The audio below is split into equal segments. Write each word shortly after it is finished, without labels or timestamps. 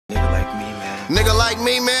Nigga like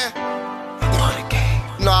me, man.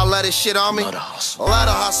 No, I let this shit on me. Let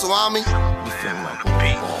the hustle on me.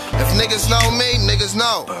 If niggas know me, niggas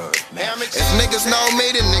know. If niggas know me,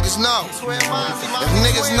 then niggas know. If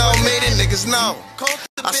niggas know me, then niggas know.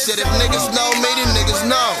 I said if niggas know me, then niggas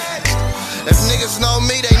know. If niggas know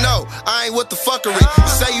me, they know I ain't with the fuckery. You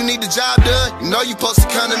say you need the job done, you know you supposed to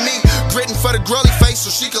come to me. Gritting for the girly face so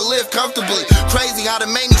she can live comfortably. Crazy how the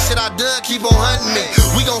many shit I done keep on hunting me.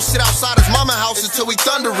 We gon' sit outside his mama house until we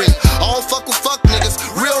thundering. I don't fuck with fuck niggas,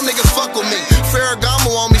 real niggas fuck with me.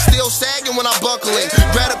 Ferragamo on me, still sagging when I buckle in.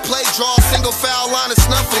 Grab a play, draw a single foul line and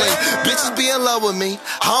snuffling. Bitches be in love with me,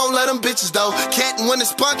 I don't let them bitches though. Cattin' when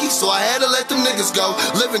it's spunky, so I had to let them niggas go.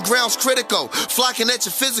 Living grounds critical, flocking at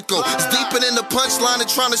your physical. It's deeper in the punchline and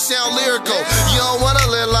trying to sound lyrical. You don't wanna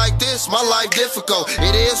live like this, my life difficult.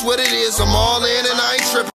 It is what it is, I'm all in and I ain't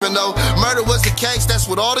tripping though. Murder was the case, that's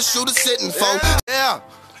what all the shooters sitting for. Yeah.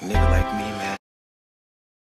 A nigga like me, man.